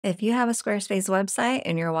If you have a Squarespace website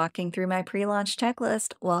and you're walking through my pre-launch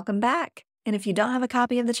checklist, welcome back. And if you don't have a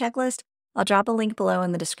copy of the checklist, I'll drop a link below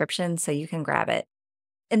in the description so you can grab it.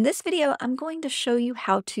 In this video, I'm going to show you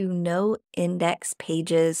how to no index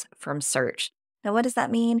pages from search. Now, what does that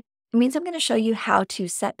mean? It means I'm going to show you how to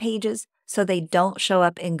set pages so they don't show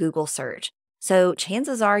up in Google search. So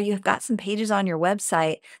chances are you've got some pages on your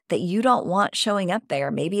website that you don't want showing up there.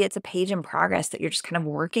 Maybe it's a page in progress that you're just kind of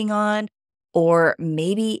working on, or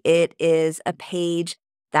maybe it is a page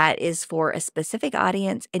that is for a specific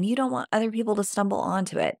audience and you don't want other people to stumble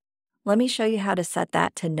onto it. Let me show you how to set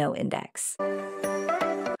that to no index.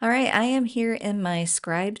 All right, I am here in my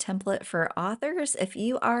Scribe template for authors. If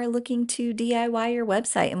you are looking to DIY your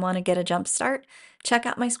website and want to get a jump start, check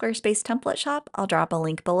out my Squarespace template shop. I'll drop a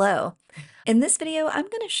link below. In this video, I'm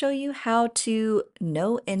going to show you how to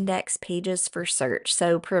no index pages for search.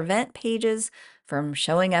 So prevent pages from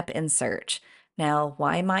showing up in search. Now,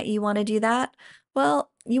 why might you want to do that? Well,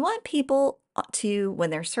 you want people to, when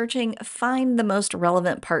they're searching, find the most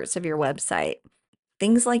relevant parts of your website.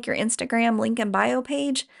 Things like your Instagram link and bio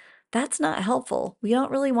page, that's not helpful. We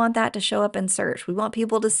don't really want that to show up in search. We want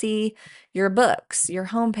people to see your books, your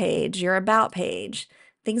homepage, your about page,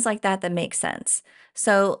 things like that that make sense.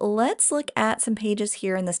 So let's look at some pages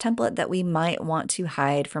here in this template that we might want to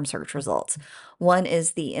hide from search results. One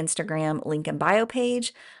is the Instagram link and bio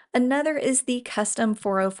page. Another is the custom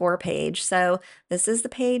 404 page. So this is the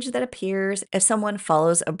page that appears if someone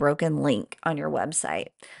follows a broken link on your website.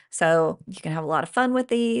 So you can have a lot of fun with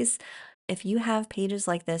these. If you have pages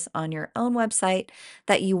like this on your own website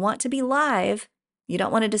that you want to be live, you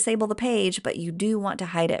don't want to disable the page, but you do want to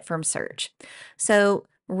hide it from search. So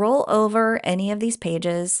roll over any of these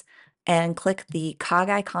pages and click the cog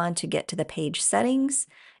icon to get to the page settings.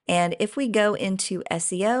 And if we go into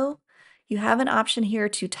SEO, you have an option here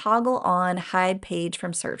to toggle on hide page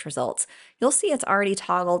from search results. You'll see it's already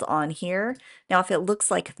toggled on here. Now, if it looks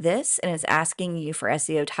like this and is asking you for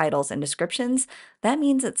SEO titles and descriptions, that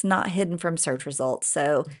means it's not hidden from search results.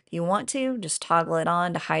 So if you want to, just toggle it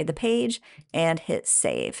on to hide the page and hit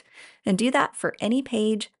save. And do that for any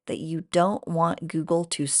page that you don't want Google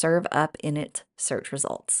to serve up in its search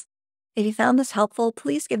results. If you found this helpful,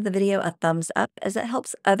 please give the video a thumbs up as it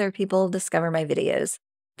helps other people discover my videos.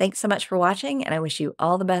 Thanks so much for watching, and I wish you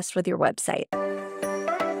all the best with your website.